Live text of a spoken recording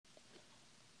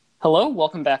Hello,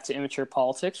 welcome back to Immature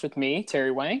Politics with me, Terry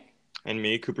Wang. And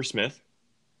me, Cooper Smith.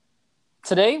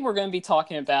 Today we're going to be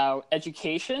talking about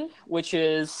education, which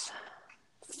is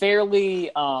fairly,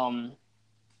 how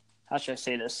should I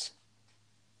say this?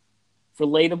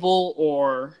 Relatable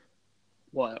or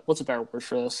what? What's a better word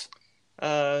for this?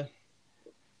 Uh,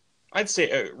 I'd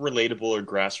say relatable or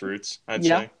grassroots. I'd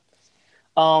Yeah. say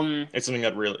Um, it's something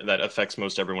that affects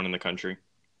most everyone in the country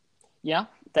yeah,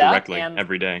 that directly and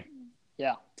every day.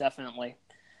 yeah, definitely.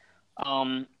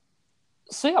 Um,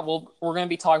 we're going to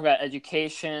be talking about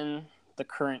education, the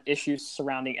current issues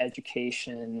surrounding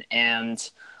education, and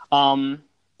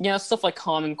stuff like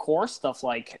Common Core, stuff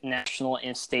like national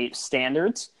and state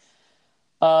standards.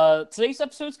 Today's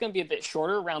episode is going to be a bit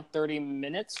shorter, around 30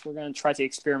 minutes. We're going to try to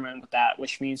experiment with that,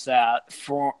 which means that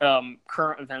for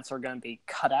current events are going to be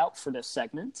cut out for this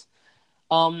segment.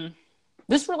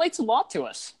 This relates a lot to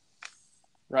us,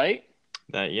 right?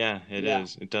 It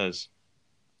is. It does.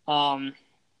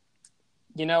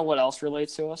 You know what else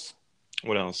relates to us?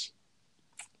 What else?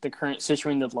 The current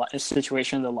situation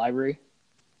in the library.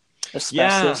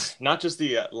 Yeah, Asbestos. not just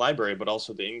the library, but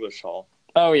also the English hall.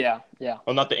 Oh, yeah.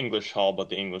 Well, not the English hall, but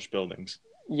the English buildings.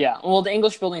 Yeah, well, the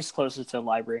English building is closer to the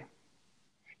library.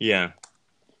 Yeah.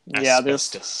 Yeah,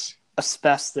 Asbestos. there's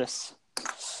asbestos.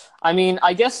 I mean,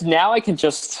 I guess now I can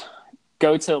just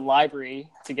go to the library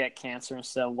to get cancer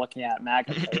instead of looking at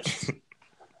MAGA posts.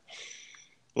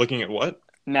 Looking at what?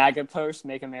 MAGA posts,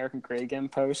 Make America Great Again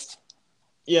post.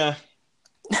 Yeah,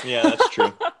 that's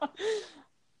true.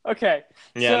 Okay.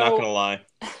 Yeah, not gonna lie.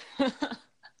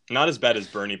 Not as bad as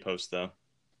Bernie post though.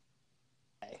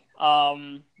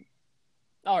 Alrighty.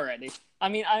 I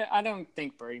mean, I don't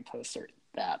think Bernie posts are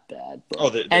that bad.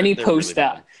 But they're posts really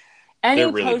bad.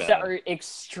 They're really posts that bad. are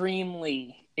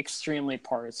extremely, extremely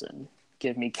partisan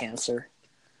give me cancer.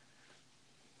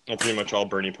 Well, pretty much all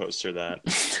Bernie posts are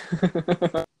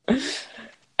that.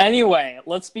 Anyway,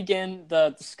 let's begin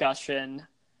the discussion.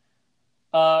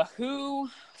 Who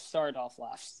started off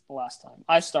last time?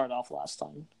 I started off last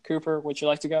time. Cooper, would you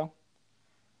like to go?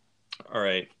 All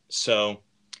right. So,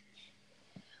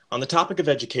 on the topic of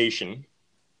education,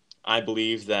 I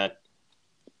believe that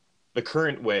the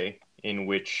current way in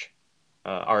which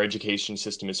our education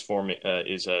system is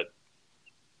formulated,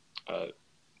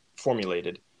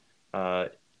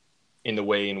 in the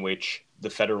way in which the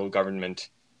federal government,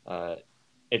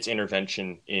 its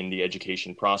intervention in the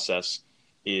education process,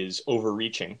 is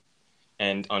overreaching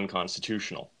and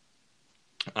unconstitutional.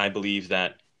 I believe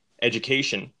that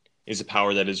education is a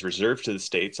power that is reserved to the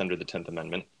states under the 10th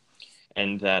Amendment,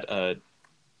 and that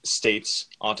states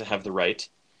ought to have the right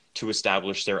to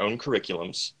establish their own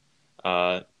curriculums,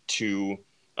 to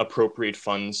appropriate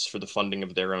funds for the funding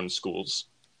of their own schools,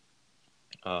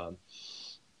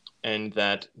 and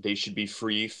that they should be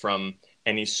free from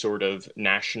any sort of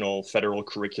national federal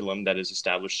curriculum that is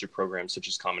established through programs such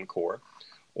as Common Core,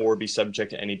 or be subject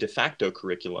to any de facto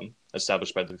curriculum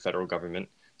established by the federal government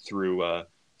through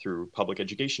public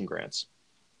education grants.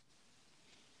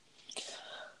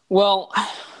 Well,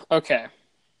 okay.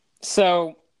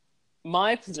 So,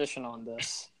 my position on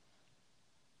this,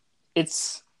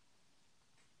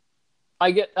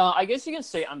 I guess you can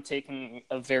say I'm taking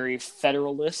a very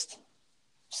federalist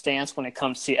stance when it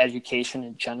comes to education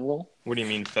in general. What do you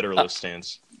mean federalist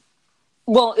stance?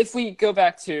 Well, if we go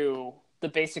back to the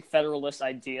basic federalist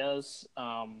ideas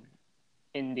when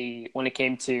it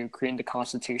came to creating the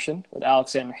Constitution with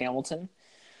Alexander Hamilton,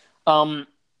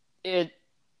 the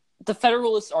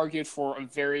Federalists argued for a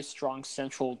very strong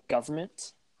central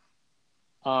government.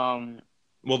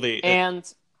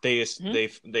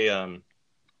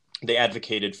 They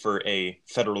advocated for a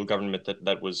federal government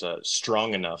that was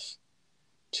strong enough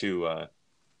to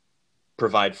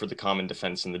provide for the common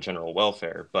defense and the general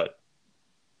welfare, but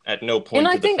at no point.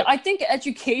 And I think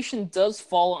education does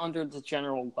fall under the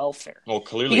general welfare. Well,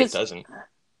 clearly it doesn't.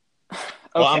 Okay.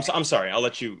 Well, I'm sorry. I'll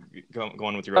let you go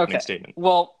on with your opening statement.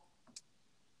 Well,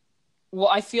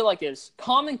 I feel like is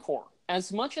Common Core.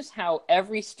 As much as how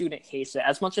every student hates it,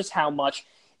 as much as how much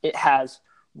it has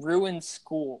ruined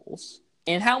schools,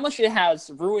 and how much it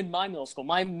has ruined my middle school.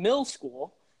 My middle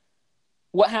school,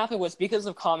 what happened was because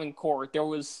of Common Core,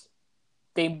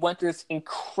 they went through this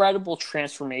incredible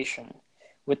transformation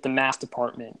with the math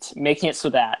department, making it so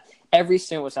that every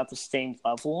student was at the same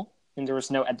level and there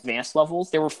was no advanced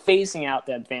levels. They were phasing out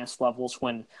the advanced levels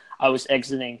when I was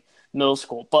exiting middle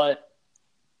school. But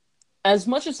as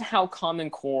much as how Common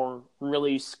Core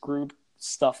really screwed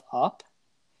stuff up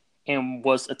and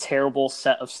was a terrible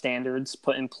set of standards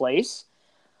put in place,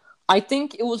 I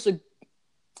think it was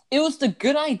the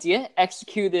good idea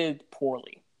executed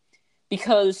poorly.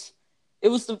 Because it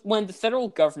was when the federal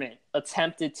government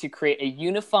attempted to create a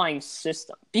unifying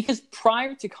system. Because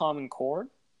prior to Common Core,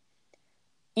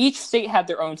 each state had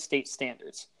their own state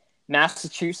standards.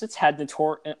 Massachusetts had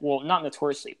not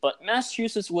notoriously, but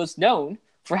Massachusetts was known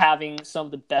for having some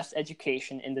of the best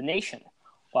education in the nation,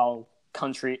 while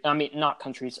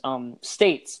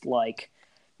states like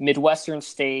Midwestern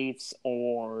states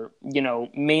or,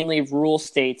 mainly rural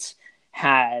states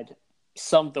had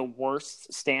some of the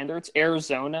worst standards.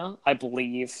 Arizona, I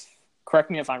believe, correct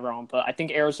me if I'm wrong, but I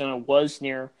think Arizona was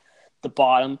near the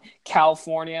bottom.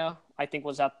 California, I think,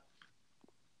 was at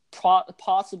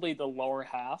possibly the lower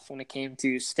half when it came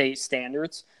to state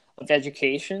standards of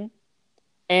education.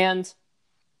 And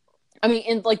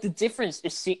the difference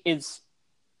is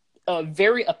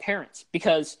very apparent,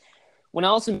 because when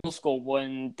I was in middle school,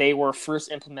 when they were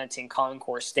first implementing Common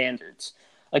Core standards,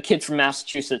 a kid from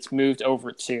Massachusetts moved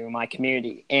over to my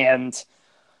community, and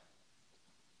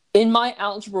in my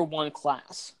Algebra 1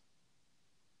 class,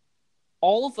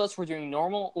 all of us were doing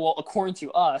normal, well, according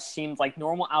to us, seemed like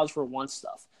normal Algebra 1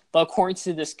 stuff. But according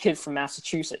to this kid from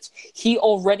Massachusetts, he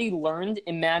already learned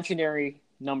imaginary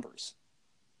numbers.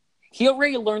 He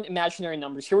already learned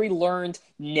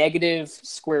negative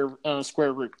square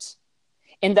roots.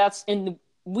 And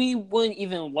we wouldn't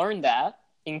even learn that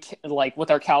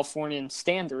with our Californian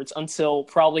standards until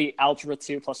probably Algebra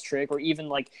 2 plus trig, or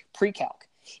even pre-calc.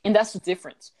 And that's the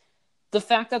difference. The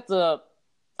fact that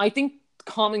I think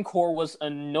Common Core was a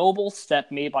noble step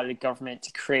made by the government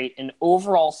to create an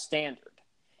overall standard.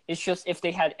 It's just, if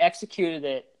they had executed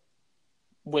it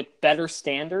with better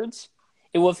standards,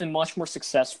 it would have been much more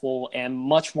successful and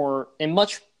much more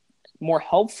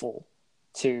helpful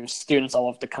to students all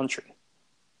over the country.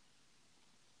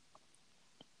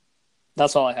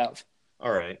 That's all I have.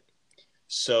 All right.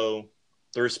 So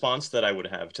the response that I would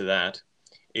have to that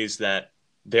is that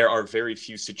there are very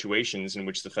few situations in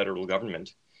which the federal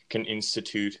government can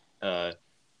institute a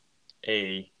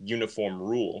uniform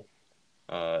rule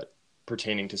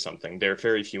pertaining to something. There are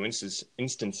very few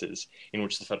instances in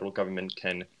which the federal government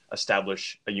can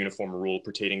establish a uniform rule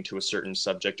pertaining to a certain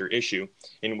subject or issue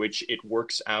in which it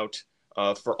works out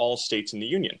for all states in the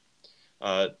Union.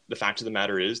 The fact of the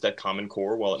matter is that Common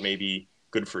Core, while it may be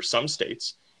good for some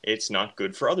states, it's not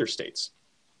good for other states.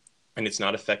 And it's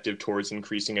not effective towards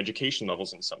increasing education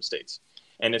levels in some states.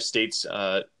 And if states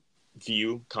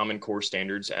view Common Core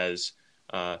standards as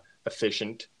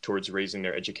efficient towards raising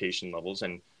their education levels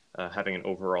and having an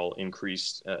overall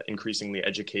increasingly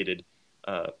educated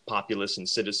populace and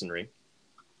citizenry,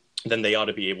 then they ought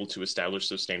to be able to establish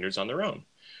those standards on their own.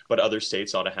 But other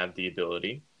states ought to have the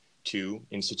ability to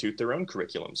institute their own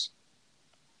curriculums.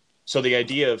 So the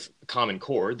idea of Common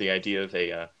Core, the idea of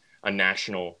a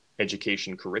national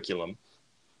education curriculum,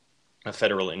 a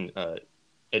federal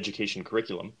education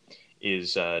curriculum,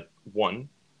 is one,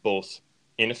 both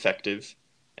ineffective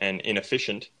and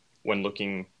inefficient when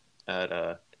looking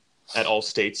at all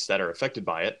states that are affected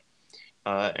by it.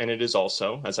 And it is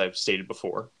also, as I've stated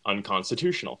before,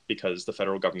 unconstitutional, because the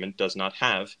federal government does not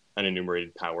have an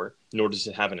enumerated power, nor does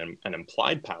it have an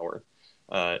implied power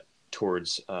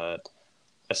towards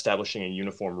establishing a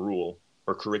uniform rule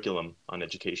or curriculum on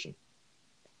education.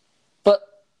 But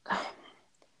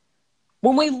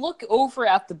when we look over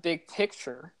at the big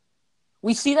picture,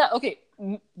 we see that,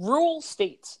 rural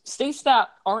states that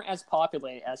aren't as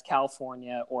populated as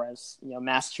California or as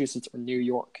Massachusetts or New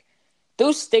York,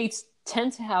 those states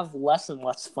tend to have less and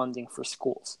less funding for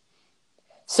schools.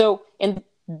 So, and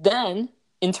then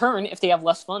in turn, if they have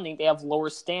less funding, they have lower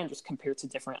standards compared to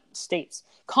different states.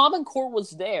 Common Core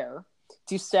was there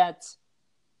to set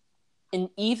an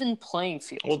even playing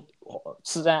field.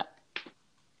 So that...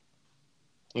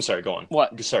 I'm sorry, go on.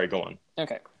 What? Sorry, go on.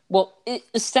 Okay. Well, it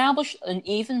established an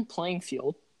even playing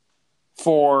field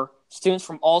for students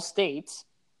from all states.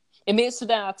 It made it so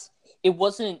that it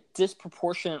wasn't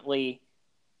disproportionately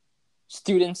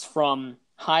students from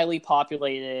highly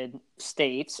populated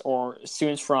states or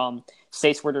students from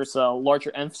states where there's a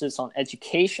larger emphasis on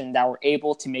education that were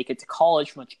able to make it to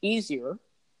college much easier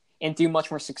and do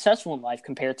much more successful in life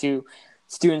compared to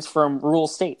students from rural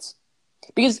states.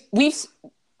 Because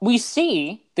we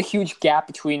see the huge gap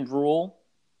between rural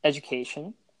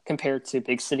education compared to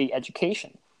big city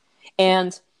education.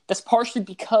 And that's partially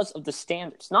because of the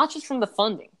standards, not just from the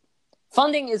funding.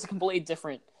 Funding is a completely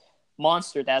different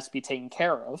monster that has to be taken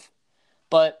care of.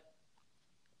 But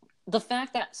the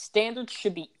fact that standards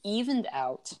should be evened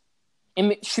out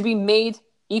and should be made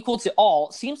equal to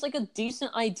all seems like a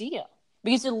decent idea,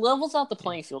 because it levels out the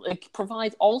playing field. It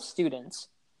provides all students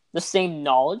the same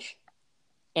knowledge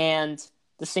and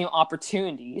the same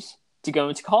opportunities to go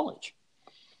into college.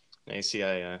 I see.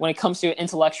 when it comes to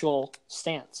intellectual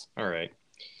stance. All right.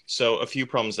 So a few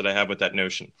problems that I have with that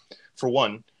notion. For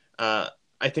one, I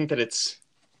think that it's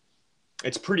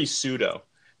pretty pseudo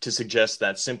to suggest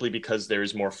that simply because there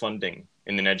is more funding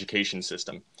in an education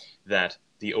system, that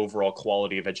the overall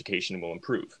quality of education will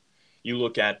improve. You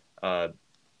look at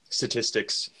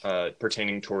statistics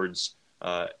pertaining towards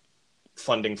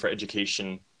funding for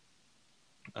education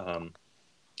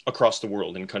across the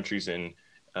world in countries in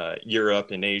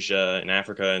Europe, in Asia, in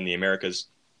Africa, in the Americas,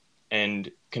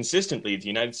 and consistently the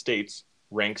United States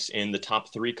ranks in the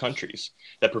top 3 countries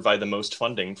that provide the most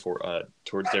funding for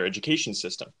towards their education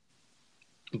system.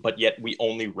 But yet we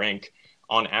only rank,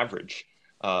 on average,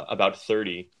 about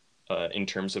 30 in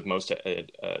terms of most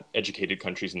educated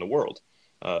countries in the world.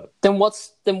 Then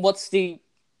what's the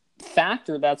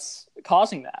factor that's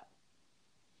causing that?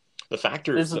 The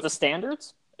factor Is it the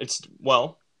standards?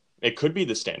 Well, it could be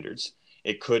the standards.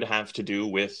 It could have to do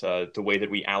with the way that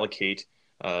we allocate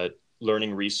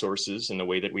learning resources and the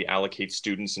way that we allocate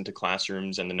students into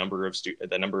classrooms and the number of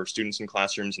students in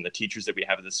classrooms and the teachers that we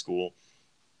have at the school.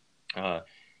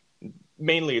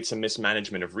 Mainly, it's a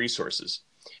mismanagement of resources.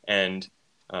 And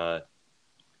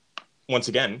once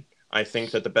again, I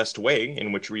think that the best way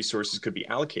in which resources could be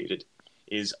allocated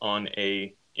is on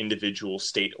a individual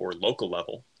state or local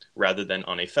level rather than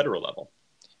on a federal level.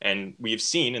 And we have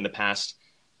seen in the past.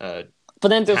 But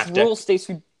then there's rural states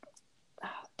who.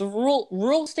 The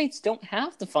rural states don't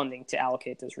have the funding to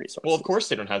allocate those resources. Well, of course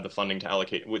they don't have the funding to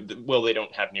allocate. Well, they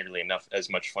don't have nearly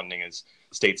as much funding as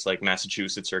states like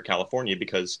Massachusetts or California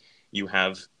because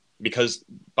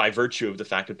by virtue of the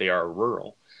fact that they are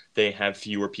rural, they have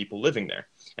fewer people living there.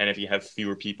 And if you have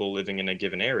fewer people living in a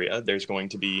given area, there's going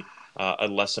to be a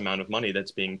less amount of money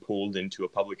that's being pooled into a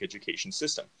public education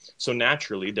system. So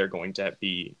naturally, they're going to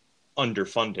be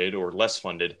underfunded or less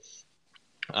funded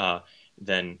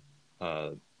than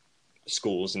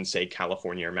schools in, say,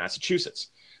 California or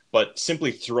Massachusetts. But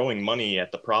simply throwing money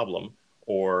at the problem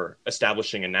or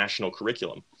establishing a national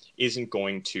curriculum isn't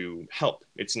going to help.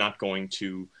 It's not going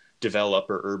to develop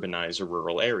or urbanize a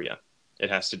rural area. It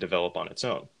has to develop on its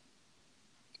own.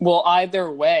 Well,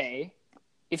 either way,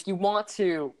 if you want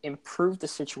to improve the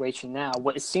situation now,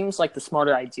 what it seems like the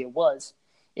smarter idea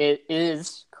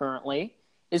is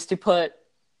to put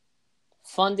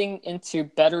funding into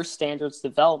better standards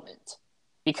development.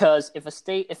 Because if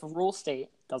a rural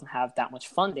state doesn't have that much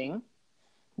funding,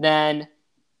 then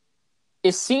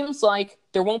it seems like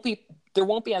there won't be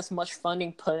as much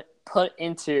funding put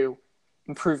into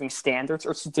improving standards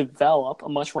or to develop a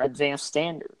much more advanced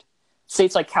standard.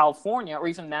 States like California or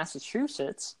even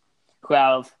Massachusetts,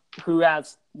 who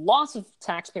has lots of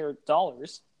taxpayer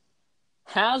dollars,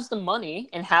 has the money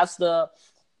and has the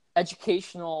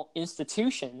educational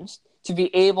institutions to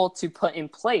be able to put in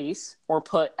place or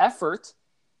put effort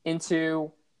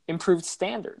into improved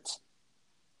standards.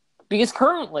 Because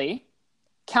currently,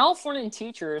 Californian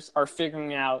teachers are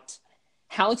figuring out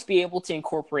how to be able to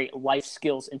incorporate life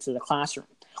skills into the classroom,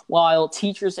 while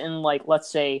teachers in, like, let's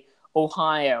say,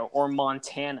 Ohio or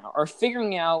Montana are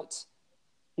figuring out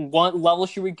what level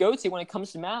should we go to when it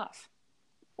comes to math,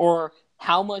 or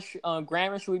how much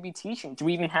grammar should we be teaching? Do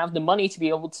we even have the money to be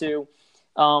able to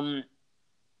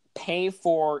pay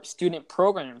for student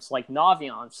programs like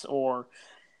Naviance or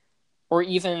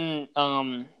even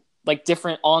like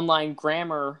different online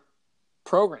grammar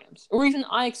programs, or even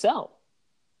IXL?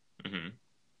 Mm-hmm.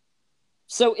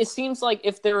 So it seems like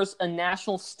if there's a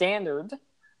national standard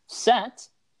set,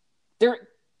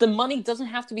 the money doesn't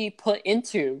have to be put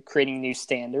into creating new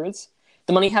standards.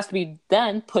 The money has to be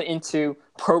then put into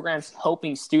programs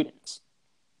helping students.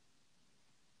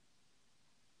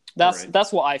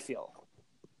 That's what I feel.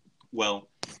 Well,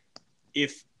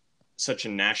 if such a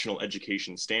national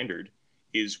education standard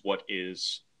is what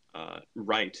is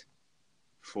right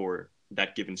for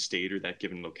that given state or that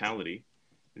given locality,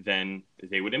 then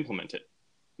they would implement it.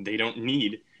 They don't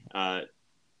need a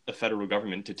federal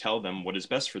government to tell them what is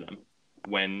best for them,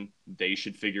 when they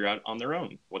should figure out on their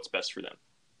own what's best for them.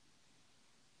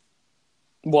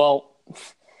 Well,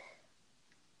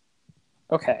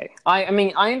 okay. I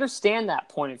mean, I understand that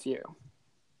point of view.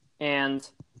 And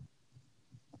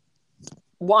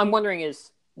what I'm wondering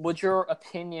is, would your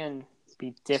opinion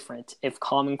be different if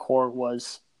Common Core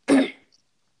was a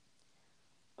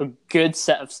good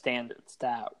set of standards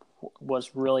that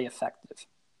was really effective?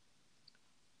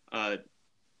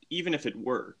 Even if it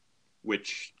were,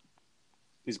 which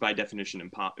is by definition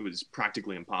it was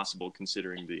practically impossible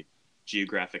considering the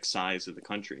geographic size of the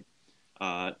country,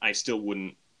 I still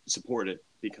wouldn't support it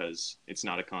because it's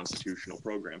not a constitutional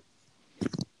program.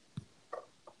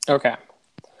 Okay.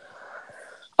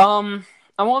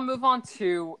 I want to move on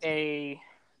to a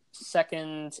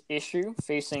second issue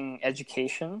facing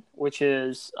education, which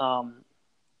is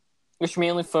which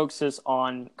mainly focuses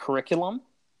on curriculum.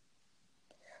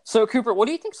 So, Cooper, what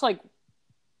do you think is like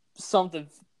some of the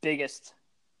biggest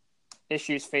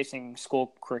issues facing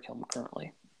school curriculum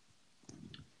currently?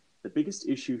 The biggest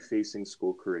issue facing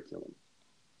school curriculum.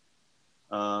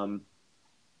 Well,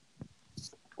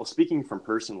 speaking from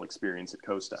personal experience at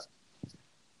Costa,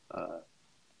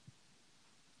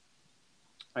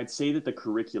 I'd say that the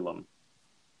curriculum,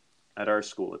 at our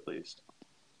school at least,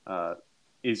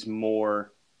 is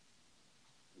more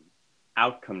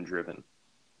outcome driven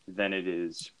than it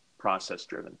is process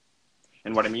driven.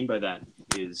 And what I mean by that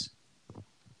is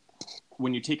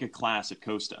when you take a class at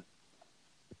Costa,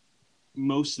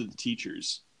 most of the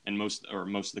teachers and most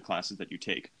of the classes that you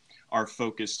take are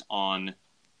focused on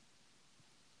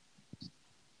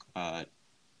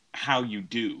how you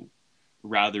do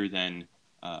rather than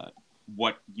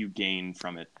what you gain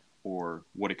from it or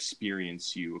what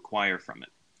experience you acquire from it.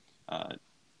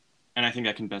 And I think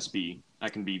that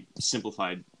can be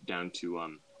simplified down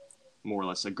to more or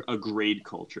less a grade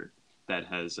culture that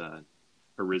has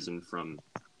arisen from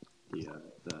the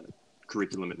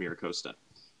curriculum at MiraCosta.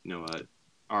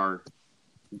 Our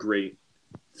great,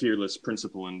 fearless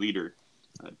principal and leader,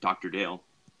 Dr. Dale,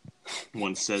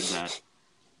 once said that.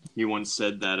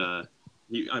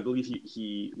 I believe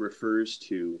he refers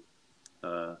to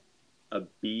a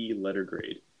B letter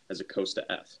grade as a Costa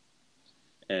F,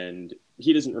 and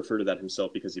he doesn't refer to that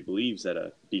himself because he believes that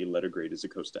a B letter grade is a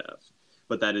Costa F.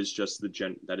 But that is just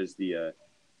the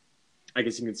I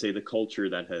guess you could say the culture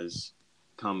that has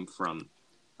come from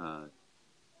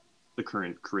the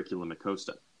current curriculum at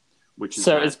Costa, which is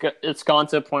it's gone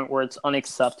to a point where it's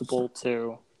unacceptable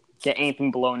to get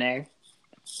anything below an A.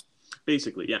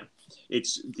 Basically, yeah,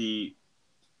 it's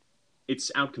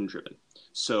outcome driven,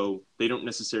 so they don't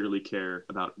necessarily care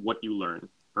about what you learn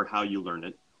or how you learn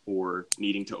it, or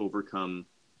needing to overcome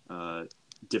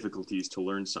difficulties to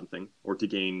learn something or to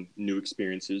gain new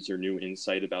experiences or new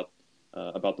insight about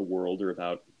the world or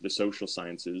about the social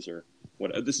sciences or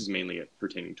what. This is mainly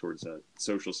pertaining towards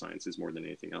social sciences more than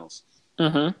anything else.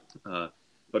 Mm-hmm.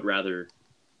 But rather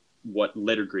what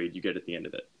letter grade you get at the end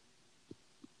of it,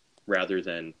 rather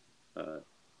than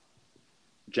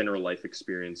general life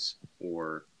experience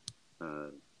or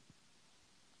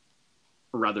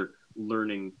rather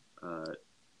learning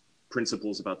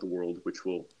principles about the world which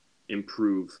will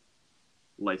improve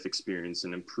life experience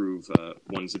and improve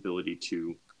one's ability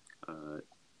to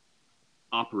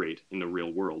operate in the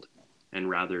real world. And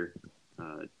rather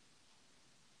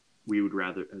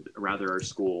our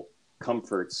school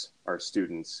comforts our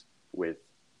students with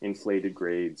inflated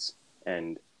grades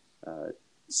and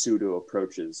pseudo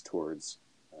approaches towards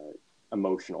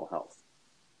emotional health.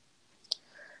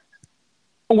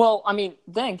 Well, I mean,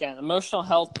 then again, emotional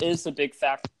health is a big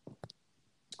factor in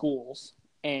schools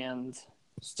and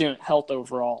student health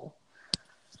overall.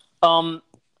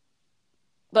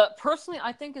 But personally,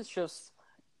 I think it's just,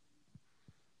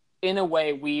 in a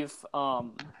way,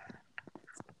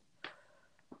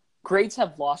 grades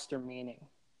have lost their meaning.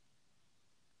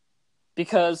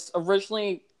 Because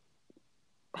originally,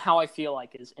 how I feel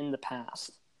like is in the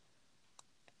past,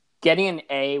 getting an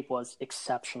A was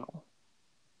exceptional.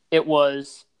 It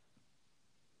was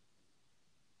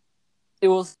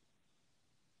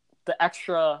the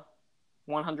extra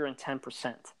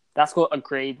 110%. That's what a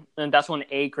grade, and that's what an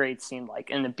A grade seemed like.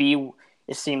 And the B,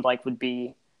 it seemed like, would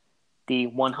be the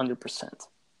 100%.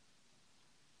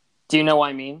 Do you know what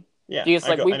I mean? Yeah, because,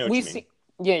 like, I know what you mean.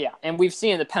 Yeah. And we've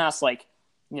seen in the past, like,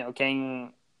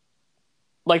 getting,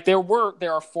 like, there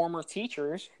are former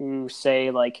teachers who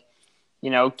say, like,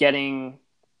 getting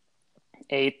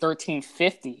a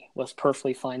 1350 was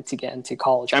perfectly fine to get into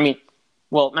college. I mean,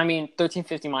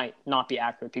 1350 might not be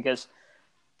accurate because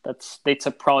they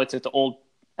probably took the old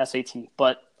SAT.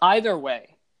 But either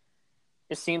way,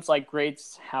 it seems like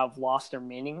grades have lost their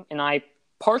meaning, and I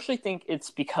partially think it's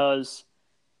because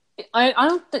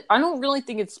I don't really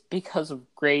think it's because of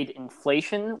grade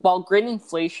inflation. While grade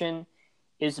inflation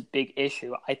is a big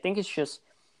issue, I think it's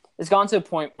gone to a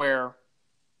point where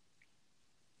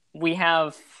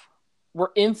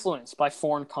we're influenced by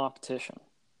foreign competition.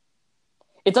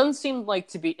 It doesn't seem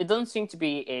to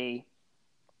be a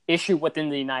issue within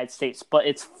the United States, but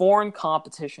it's foreign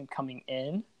competition coming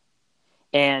in.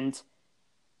 And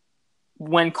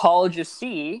when colleges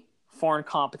see foreign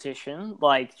competition,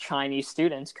 like Chinese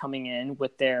students coming in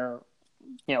with their,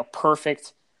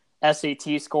 perfect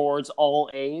SAT scores, all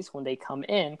A's, when they come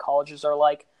in, colleges are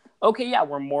like, okay, yeah,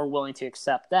 we're more willing to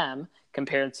accept them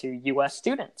compared to U.S.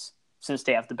 students. since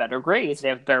they have the better grades, they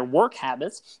have better work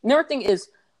habits. Another thing is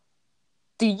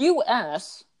the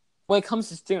U.S., when it comes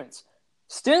to students,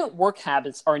 student work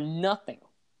habits are nothing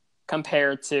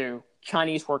compared to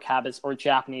Chinese work habits or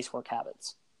Japanese work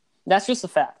habits. That's just a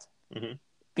fact. Mm-hmm.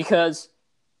 Because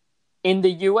in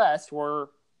the U.S., we're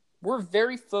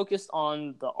very focused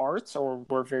on the arts, or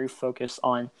we're very focused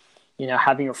on,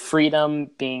 having your freedom,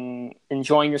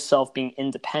 enjoying yourself, being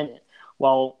independent.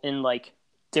 While in like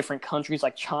different countries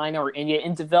like China or India,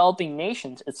 in developing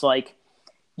nations, it's like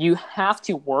you have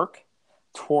to work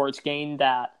towards gaining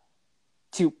that,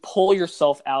 to pull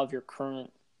yourself out of your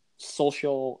current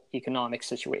social economic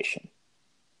situation.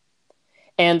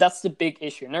 And that's the big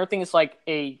issue. Another thing is like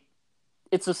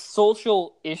it's a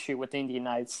social issue within the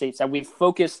United States that we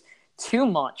focus too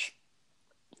much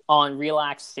on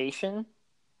relaxation.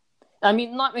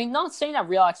 Not saying that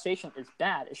relaxation is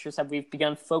bad. It's just that we've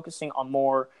begun focusing on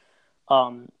more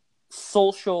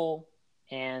social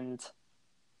and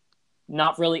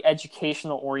not really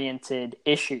educational oriented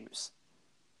issues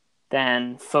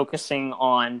than focusing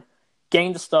on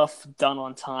getting the stuff done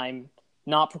on time,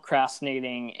 not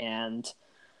procrastinating, and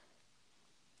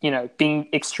being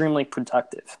extremely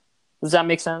productive. Does that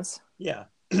make sense? Yeah.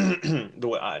 The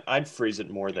way I'd phrase it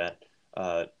more that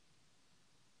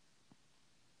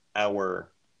our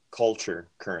culture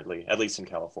currently, at least in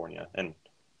California and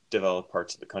developed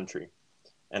parts of the country,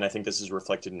 and I think this is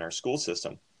reflected in our school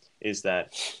system, is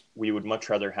that we would much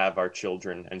rather have our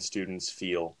children and students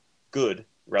feel good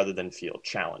rather than feel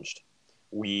challenged.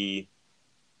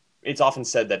 It's often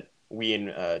said that we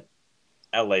in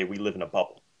LA, we live in a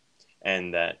bubble,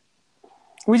 and that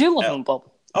we do live in a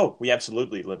bubble. Oh, we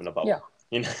absolutely live in a bubble.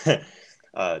 Yeah.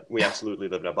 We absolutely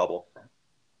live in a bubble.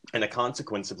 And a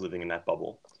consequence of living in that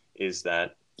bubble is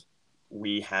that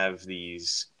we have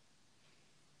these,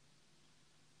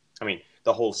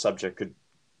 the whole subject could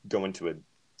go into a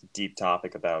deep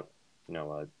topic about,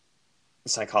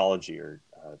 psychology or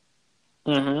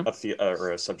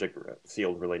or a subject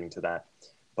field relating to that.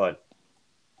 But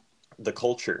the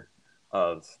culture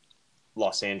of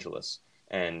Los Angeles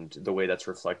and the way that's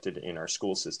reflected in our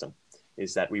school system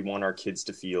is that we want our kids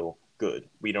to feel good.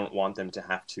 We don't want them to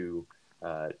have to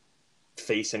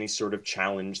face any sort of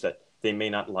challenge that they may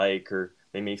not like or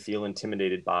they may feel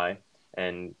intimidated by.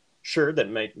 And sure, that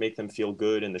might make them feel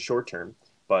good in the short term,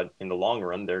 but in the long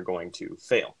run, they're going to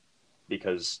fail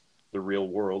because the real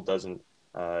world doesn't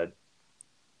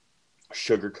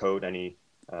sugarcoat any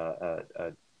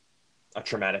a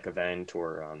traumatic event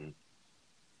or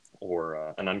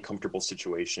an uncomfortable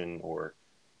situation or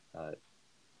a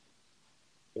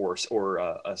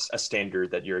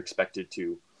standard that you're expected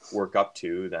to work up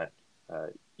to, that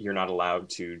you're not allowed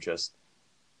to just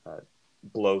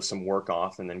blow some work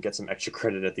off and then get some extra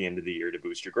credit at the end of the year to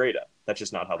boost your grade up. That's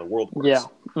just not how the world works. Yeah.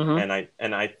 Mm-hmm.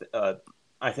 And I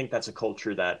think that's a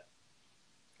culture that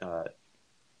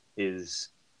is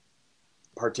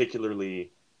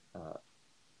particularly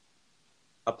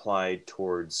applied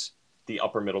towards the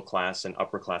upper middle class and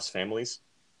upper class families.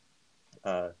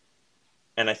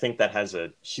 And I think that has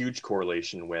a huge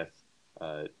correlation with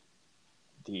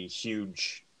the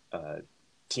huge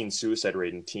teen suicide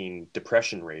rate and teen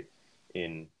depression rate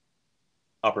in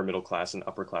upper middle class and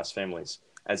upper class families,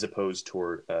 as opposed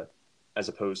to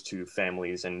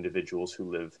families and individuals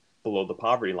who live below the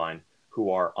poverty line,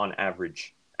 who are on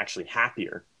average actually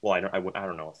happier. Well, I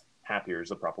don't know if happier is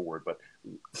the proper word, but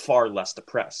far less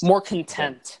depressed, more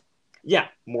content.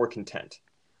 More content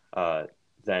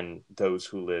than those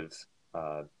who live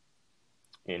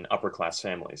in upper class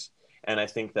families. And I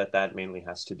think that mainly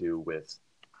has to do with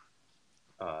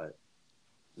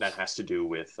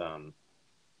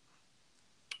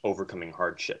overcoming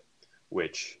hardship,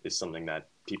 which is something that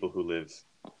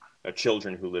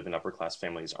children who live in upper class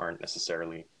families aren't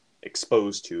necessarily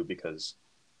exposed to because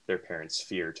their parents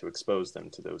fear to expose them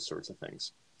to those sorts of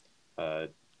things.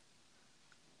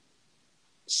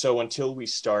 So until we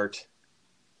start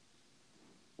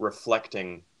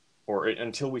reflecting, or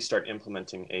until we start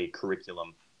implementing a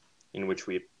curriculum in which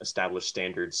we establish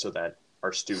standards so that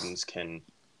our students can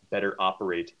better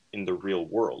operate in the real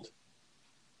world,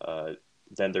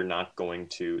 then they're not going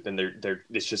to. Then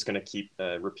it's just going to keep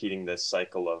repeating this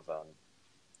cycle of.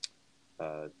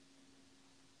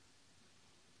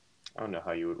 I don't know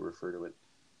how you would refer to it.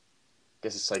 I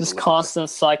guess a cycle. This constant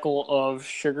cycle of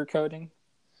sugarcoating.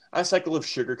 A cycle of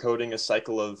sugarcoating, a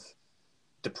cycle of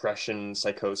depression,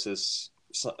 psychosis,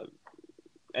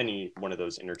 any one of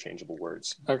those interchangeable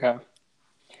words. Okay.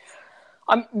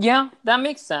 Yeah, that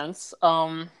makes sense.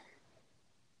 But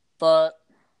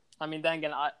then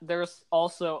again, there's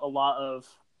also a lot of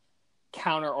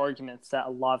counter arguments that a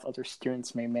lot of other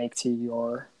students may make to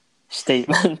your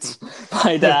statement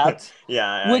by that. Yeah,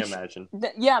 I imagine.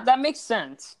 That makes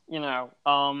sense. Well,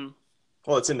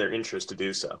 it's in their interest to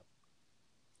do so.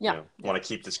 Yeah, want to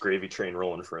keep this gravy train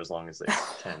rolling for as long as they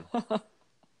can.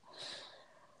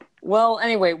 Well,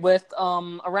 anyway, with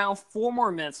around 4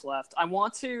 more minutes left,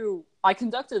 I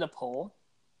conducted a poll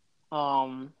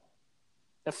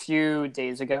a few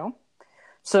days ago.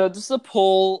 So this is a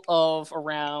poll of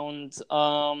around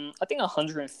I think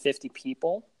 150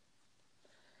 people.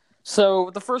 So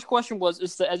the first question was,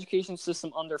 is the education system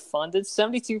underfunded?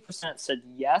 72% said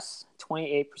yes,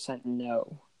 28%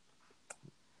 no.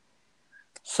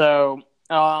 So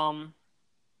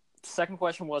second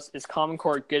question was, is Common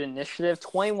Core a good initiative?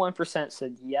 21%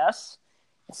 said yes,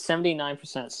 and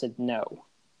 79% said no.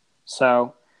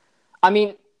 So,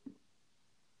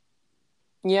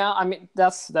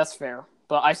 that's fair.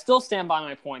 But I still stand by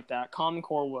my point that Common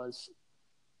Core was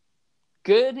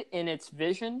good in its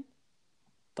vision,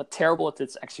 but terrible at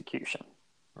its execution.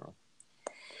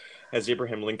 As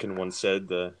Abraham Lincoln once said,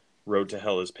 the road to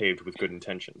hell is paved with good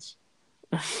intentions.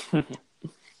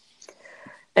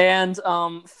 And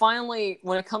finally,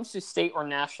 when it comes to state or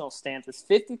national standards,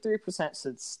 53%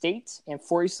 said state and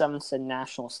 47% said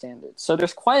national standards. So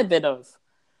there's quite a bit of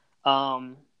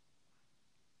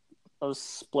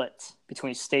split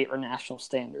between state or national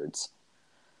standards,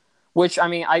 which,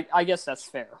 I guess that's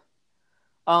fair.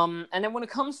 And then when it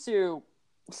comes to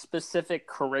specific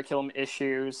curriculum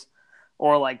issues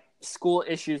or like school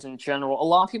issues in general, a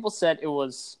lot of people said it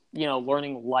was,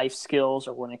 learning life skills,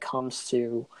 or when it comes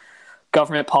to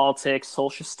government politics,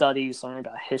 social studies, learning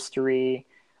about history,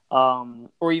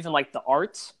 or even like the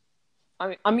arts.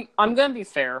 I'm going to be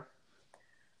fair.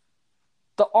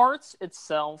 The arts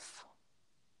itself,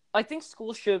 I think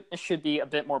schools should be a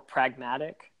bit more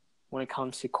pragmatic when it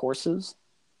comes to courses.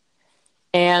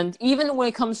 And even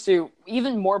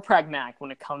more pragmatic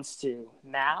when it comes to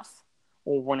math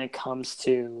or when it comes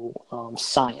to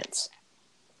science.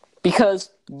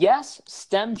 Because yes,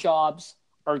 STEM jobs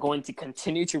are going to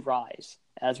continue to rise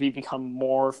as we become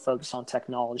more focused on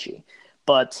technology.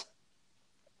 But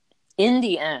in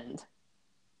the end,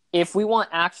 if we want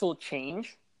actual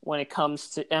change when it comes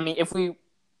to, if we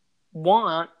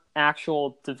want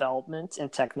actual development in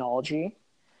technology,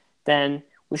 then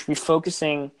we should be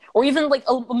focusing, or even like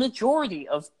a majority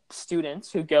of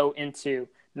students who go into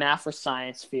math or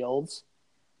science fields,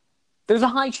 there's a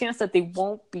high chance that they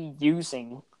won't be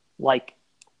using like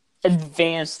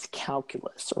advanced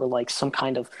calculus or like some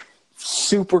kind of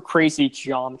super crazy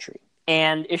geometry.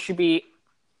 And it should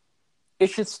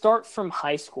start from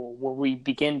high school, where we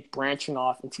begin branching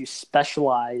off into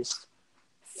specialized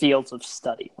fields of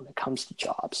study when it comes to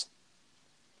jobs.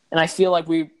 And I feel like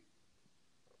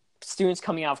students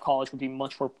coming out of college would be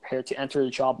much more prepared to enter the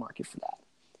job market for that.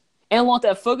 And want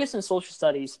that focus in social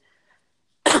studies,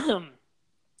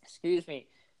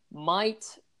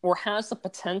 might or has the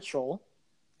potential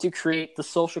to create the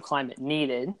social climate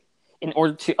needed in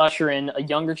order to usher in a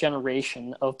younger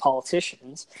generation of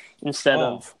politicians instead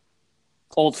of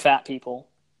old fat people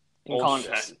in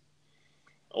Congress.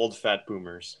 Old fat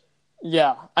boomers.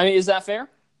 Yeah. Is that fair?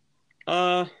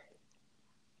 Well,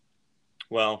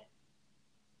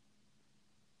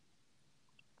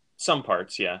 some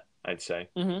parts, yeah, I'd say.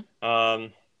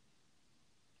 Mm-hmm.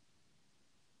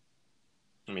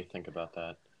 Let me think about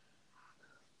that.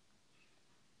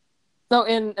 No,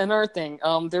 and another thing,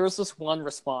 there was this one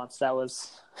response that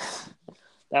was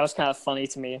kind of funny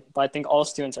to me, but I think all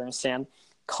students understand.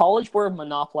 College board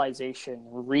monopolization,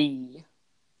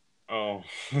 Oh,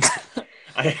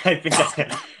 I think I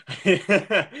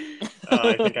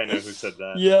think I know who said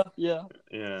that. Yeah.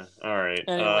 All right.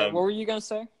 Anyway, what were you gonna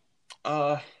say?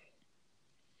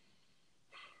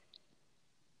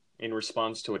 In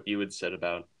response to what you had said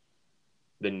about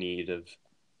the need of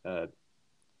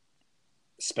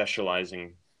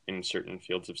specializing in certain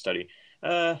fields of study,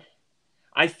 I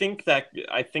think that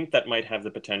might have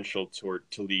the potential to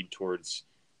lead towards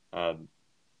a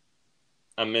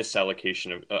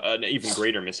misallocation of an even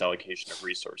greater misallocation of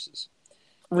resources.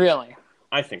 Really?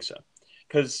 I think so,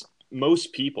 because most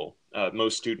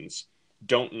students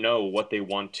don't know what they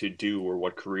want to do or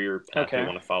what career path they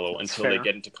want to follow until they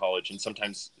get into college, and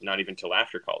sometimes not even until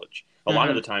after college. A lot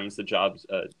of the times,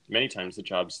 many times the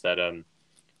jobs that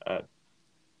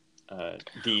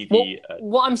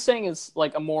what I'm saying is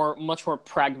like a much more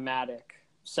pragmatic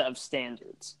set of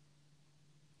standards.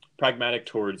 Pragmatic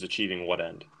towards achieving what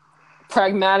end?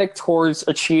 Pragmatic towards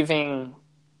achieving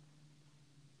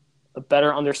a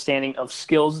better understanding of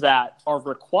skills that are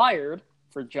required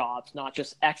for jobs, not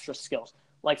just extra skills.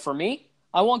 Like for me,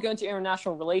 I want to go into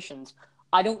international relations.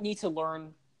 I don't need to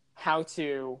learn how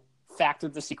to factor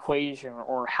this equation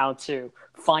or how to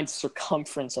find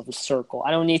circumference of a circle.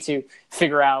 I don't need to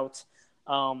figure out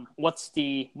what's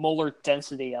the molar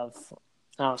density of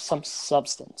some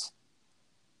substance.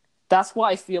 That's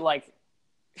what I feel like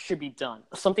should be done.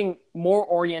 Something more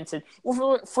oriented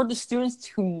for the students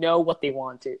who know what they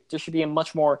want to. There should be a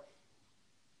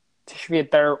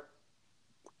better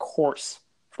course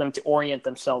for them to orient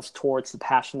themselves towards the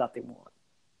passion that they want.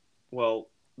 Well,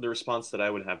 the response that I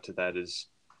would have to that is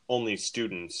only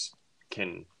students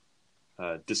can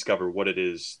discover what it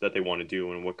is that they want to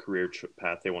do and what career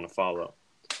path they want to follow.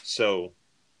 So,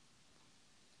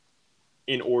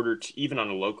 in order to even on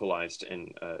a localized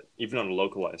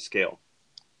scale,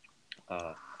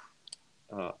 a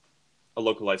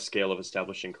localized scale of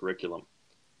establishing curriculum,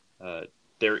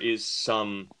 there is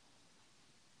some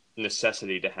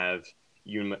necessity to have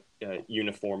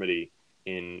uniformity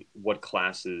in what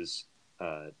classes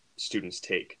students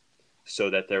take, so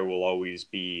that there will always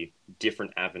be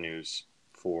different avenues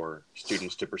for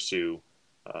students to pursue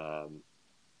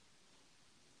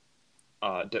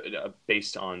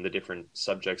based on the different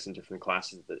subjects and different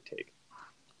classes that they take.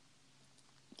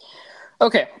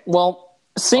 Okay, well,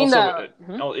 seeing also,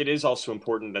 that... it is also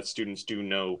important that students do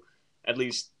know at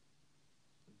least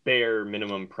bare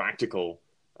minimum practical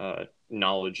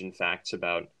knowledge and facts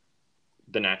about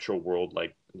the natural world,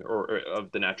 or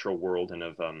of the natural world and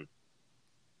of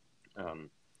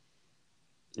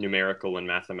numerical and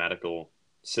mathematical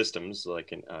systems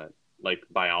like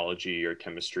biology or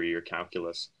chemistry or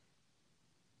calculus.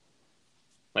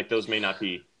 Like, those may not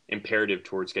be imperative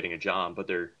towards getting a job, but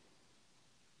they're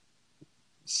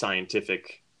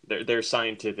scientific. They're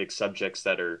scientific subjects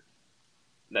that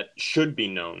should be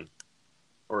known,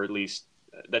 or at least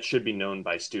that should be known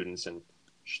by students, and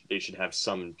they should have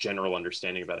some general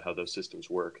understanding about how those systems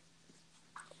work.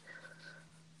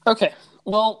 Okay,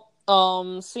 well,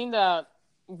 seeing that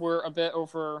we're a bit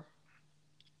over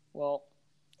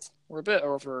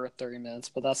 30 minutes,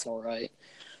 but that's all right.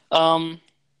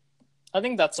 I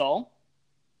think that's all.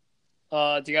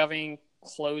 Do you have any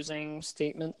closing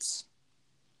statements?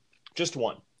 Just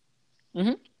one.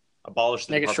 Mm-hmm. Abolish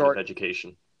the Department of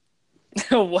Education.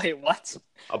 Wait, what?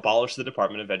 Abolish the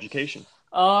Department of Education.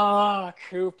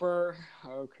 Cooper.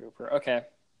 Oh, Cooper. Okay.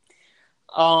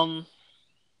 All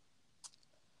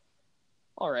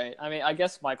right. I mean, I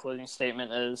guess my closing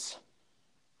statement is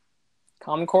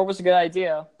Common Core was a good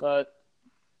idea, but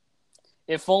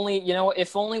if only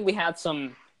we had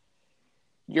some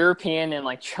European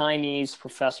and Chinese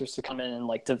professors to come in and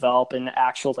develop an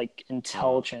actual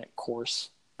intelligent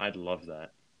course. I'd love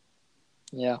that.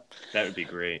 Yeah. That would be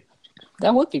great.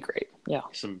 That would be great. Yeah.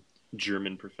 Some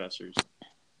German professors.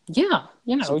 Yeah.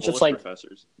 Some just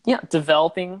professors. Yeah,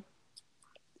 developing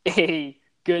a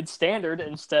good standard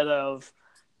instead of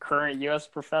current U.S.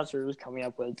 professors coming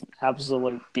up with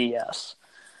absolute BS.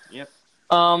 Yep.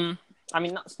 I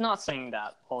mean, it's not saying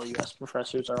that all U.S.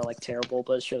 professors are terrible,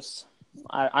 but it's just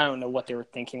I don't know what they were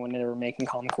thinking when they were making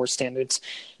Common Core standards.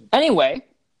 Anyway,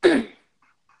 thanks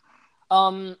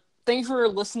for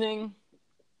listening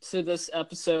to this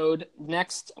episode.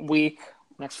 Next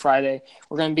Friday,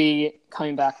 we're going to be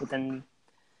coming back with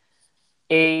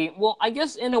I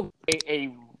guess in a way,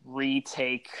 a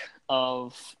retake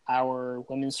of our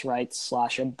women's rights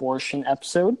 / abortion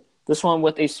episode. This one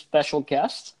with a special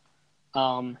guest.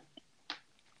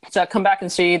 So come back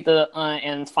and see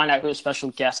and find out who the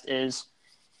special guest is.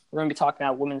 We're going to be talking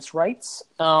about women's rights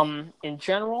in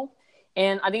general,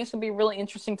 and I think it's going to be a really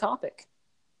interesting topic.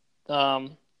 I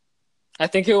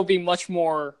think it will be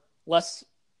less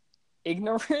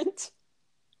ignorant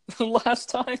than last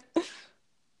time.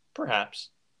 Perhaps.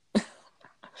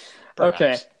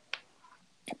 Okay.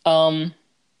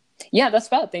 Yeah, that's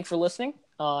about it. Thanks for listening.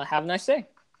 Have a nice day.